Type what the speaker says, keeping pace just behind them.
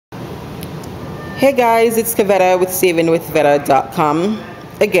Hey guys, it's Vetta with savingwithvetta.com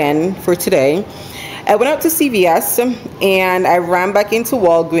again for today. I went out to CVS and I ran back into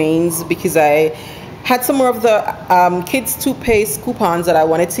Walgreens because I had some more of the kids toothpaste coupons that I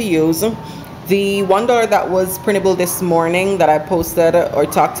wanted to use. The $1 that was printable this morning that I posted or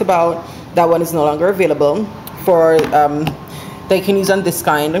talked about, that one is no longer available for that you can use on this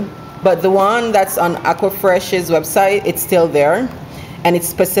kind. But the one that's on Aquafresh's website, it's still there. And it's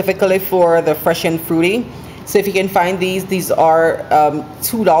specifically for the fresh and fruity. So if you can find these are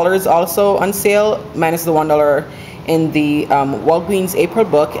 $2 also on sale, minus the $1 in the Walgreens April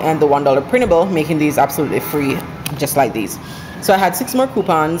book and the $1 printable, making these absolutely free, just like these. So I had 6 more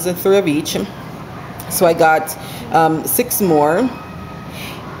coupons, 3 of each. So I got 6 more.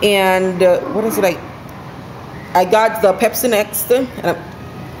 And what is it like? I got the Pepsi Next.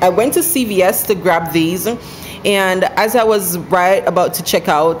 I went to CVS to grab these. And as I was right about to check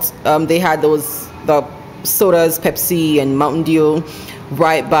out, they had the sodas, Pepsi and Mountain Dew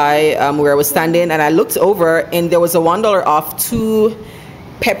right by where I was standing, and I looked over and there was a $1 off 2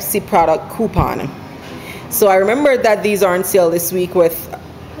 Pepsi product coupon. So I remembered that these are on sale this week with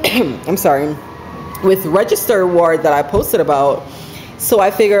I'm sorry, with Register Reward that I posted about. So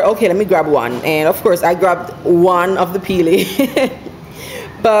I figured, okay, let me grab one, and of course I grabbed one of the Peely.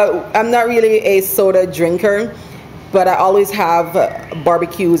 But I'm not really a soda drinker, but I always have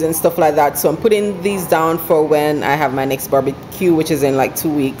barbecues and stuff like that. So I'm putting these down for when I have my next barbecue, which is in like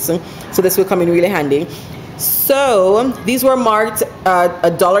 2 weeks. So this will come in really handy. So these were marked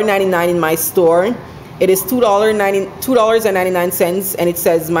 $1.99 in my store. It is $2.99, and it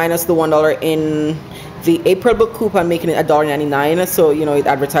says minus the $1 in the April book coupon, making it $1.99. So, you know, it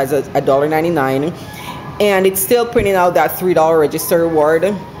advertises $1.99. And it's still printing out that $3 register reward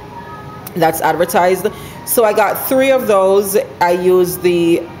that's advertised. So I got 3 of those. I used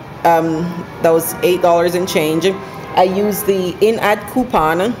the that was $8 and change. I used the in-ad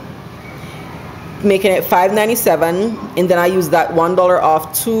coupon, making it $5.97, and then I used that $1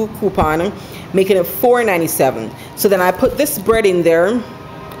 off 2 coupon, making it $4.97. So then I put this bread in there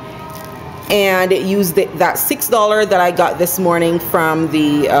and used that $6 that I got this morning from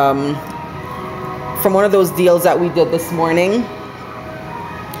the from one of those deals that we did this morning.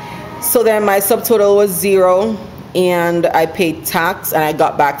 So then my subtotal was 0, and I paid tax and I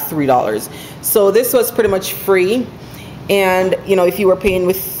got back $3. So this was pretty much free. And you know, if you were paying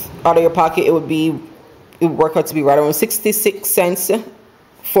with out of your pocket, it would work out to be right around 66 cents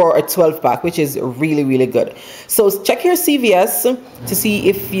for a 12-pack, which is really, really good. So check your CVS to see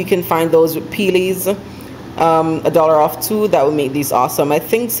if you can find those Peelys. $1 off 2, that would make these awesome. I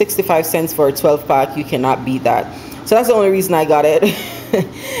think 65 cents for a 12-pack, you cannot beat that. So that's the only reason I got it,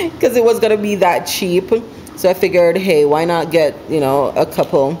 because it was gonna be that cheap. So I figured, hey, why not get, you know, a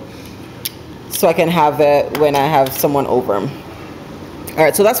couple so I can have it when I have someone over. All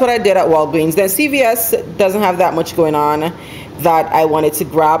right, so that's what I did at Walgreens. Then CVS doesn't have that much going on that I wanted to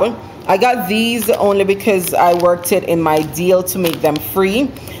grab. I got these only because I worked it in my deal to make them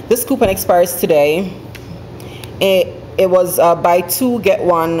free. This coupon expires today. It was buy 2 get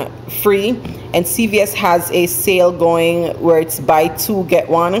 1 free, and CVS has a sale going where it's buy 2 get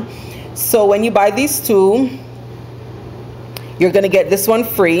 1. So when you buy these 2, you're gonna get this one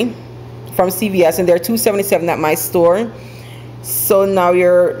free from CVS, and they're $2.77 at my store. So now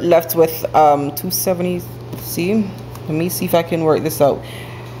you're left with $2.70. See, let me see if I can work this out.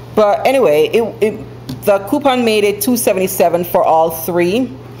 But anyway, the coupon made it $2.77 for all 3.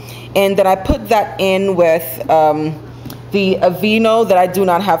 And then I put that in with the Aveeno that I do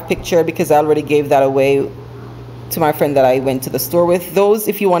not have pictured because I already gave that away to my friend that I went to the store with. Those,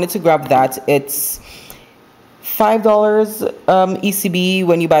 if you wanted to grab that, it's $5 ECB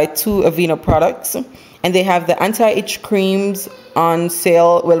when you buy 2 Aveeno products. And they have the anti-itch creams on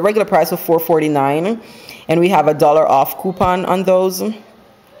sale. Well, regular price of $4.49. And we have a $1 off coupon on those.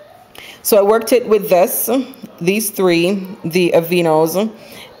 So I worked it with these 3, the Aveenos,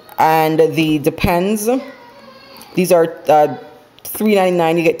 and the Depends. These are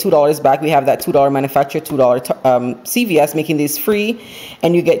 $3.99. You get $2 back. We have that $2 manufacturer, $2 CVS, making these free,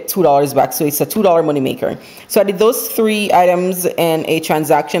 and you get $2 back. So it's a $2 money maker. So I did those 3 items in a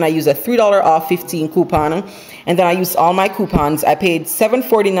transaction. I used a $3 off 15 coupon, and then I used all my coupons. I paid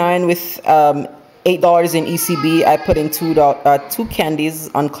 $7.49 with $8 in ECB. I put in 2 candies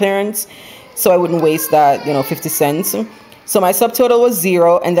on clearance, so I wouldn't waste that, you know, 50 cents. So my subtotal was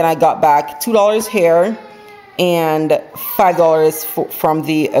 0, and then I got back $2 here and $5 from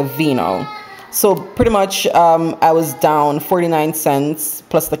the Aveeno. So pretty much I was down 49 cents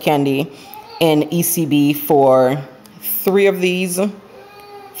plus the candy in ECB for 3 of these,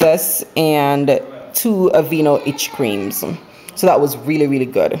 this and 2 Aveeno itch creams. So that was really, really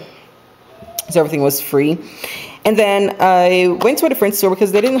good. So everything was free. And then I went to a different store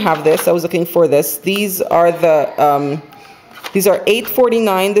because they didn't have this. I was looking for this. These are the these are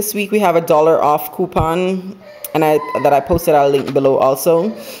 $8.49 this week. We have a $1 off coupon, and that I posted. I'll link below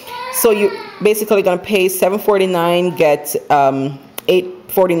also. So you basically gonna pay $7.49, get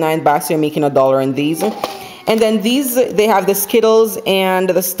 $8.49 back. So you're making $1 in these. And then these, they have the Skittles and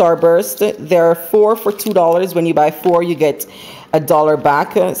the Starburst. They're 4 for $2. When you buy 4, you get $1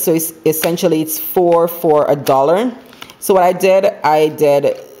 back. So essentially it's 4 for $1. So what I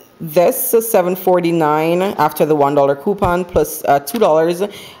did this $7.49 after the $1 coupon plus $2.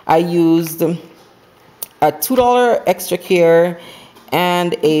 I used a $2 extra care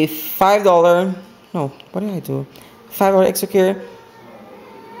and a $5. No, what did I do? $5 extra care.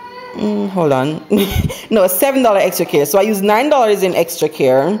 Hold on. No, a $7 extra care. So I used $9 in extra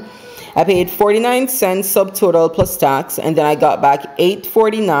care. I paid 49 cents subtotal plus tax, and then I got back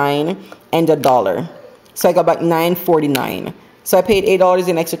 $8.49 and $1. So I got back $9.49. So I paid $8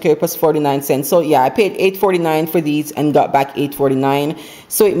 in extra care plus 49 cents. So yeah, I paid $8.49 for these and got back $8.49.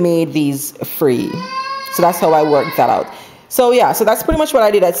 So it made these free. So that's how I worked that out. So yeah, so that's pretty much what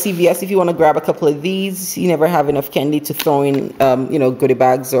I did at CVS. If you want to grab a couple of these, you never have enough candy to throw in, you know, goodie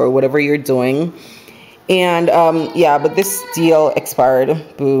bags or whatever you're doing. And yeah, but this deal expired.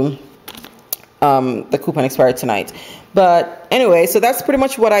 Boo. The coupon expired tonight. But anyway, so that's pretty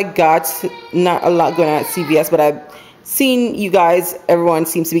much what I got. Not a lot going on at CVS, but I've seen you guys, everyone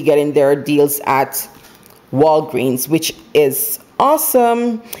seems to be getting their deals at Walgreens, which is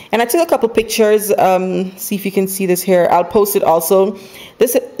awesome. And I took a couple pictures. See if you can see this here. I'll post it also.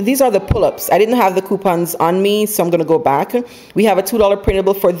 These are the pull-ups. I didn't have the coupons on me, so I'm going to go back. We have a $2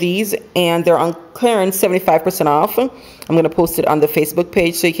 printable for these, and they're on clearance, 75% off. I'm going to post it on the Facebook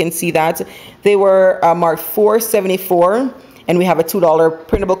page so you can see that. They were marked $4.74, and we have a $2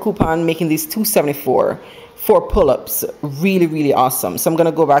 printable coupon making these $2.74 for pull-ups. Really, really awesome. So I'm going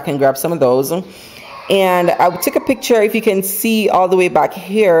to go back and grab some of those. And I took a picture, if you can see all the way back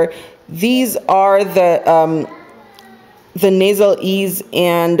here. These are the nasal ease,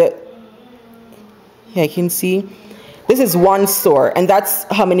 and yeah, you can see this is one store, and that's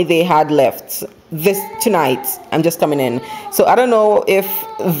how many they had left this tonight. I'm just coming in, so I don't know if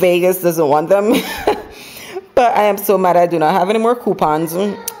Vegas doesn't want them. But I am so mad I do not have any more coupons,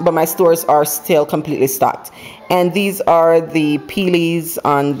 but my stores are still completely stocked. And these are the peelies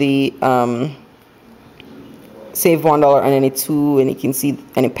on the save $1 on any 2, and you can see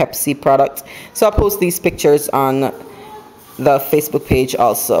any Pepsi product. So I'll post these pictures on the Facebook page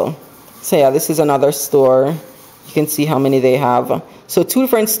also. So yeah, this is another store. You can see how many they have. So 2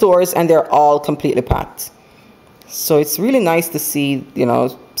 different stores, and they're all completely packed. So it's really nice to see, you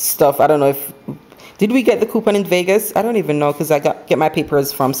know, stuff. I don't know if, did we get the coupon in Vegas? I don't even know, because I get my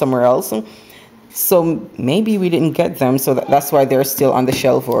papers from somewhere else. So maybe we didn't get them, so that's why they're still on the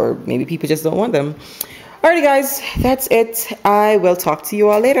shelf, or maybe people just don't want them. Alrighty guys, that's it. I will talk to you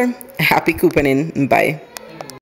all later. Happy couponing. Bye.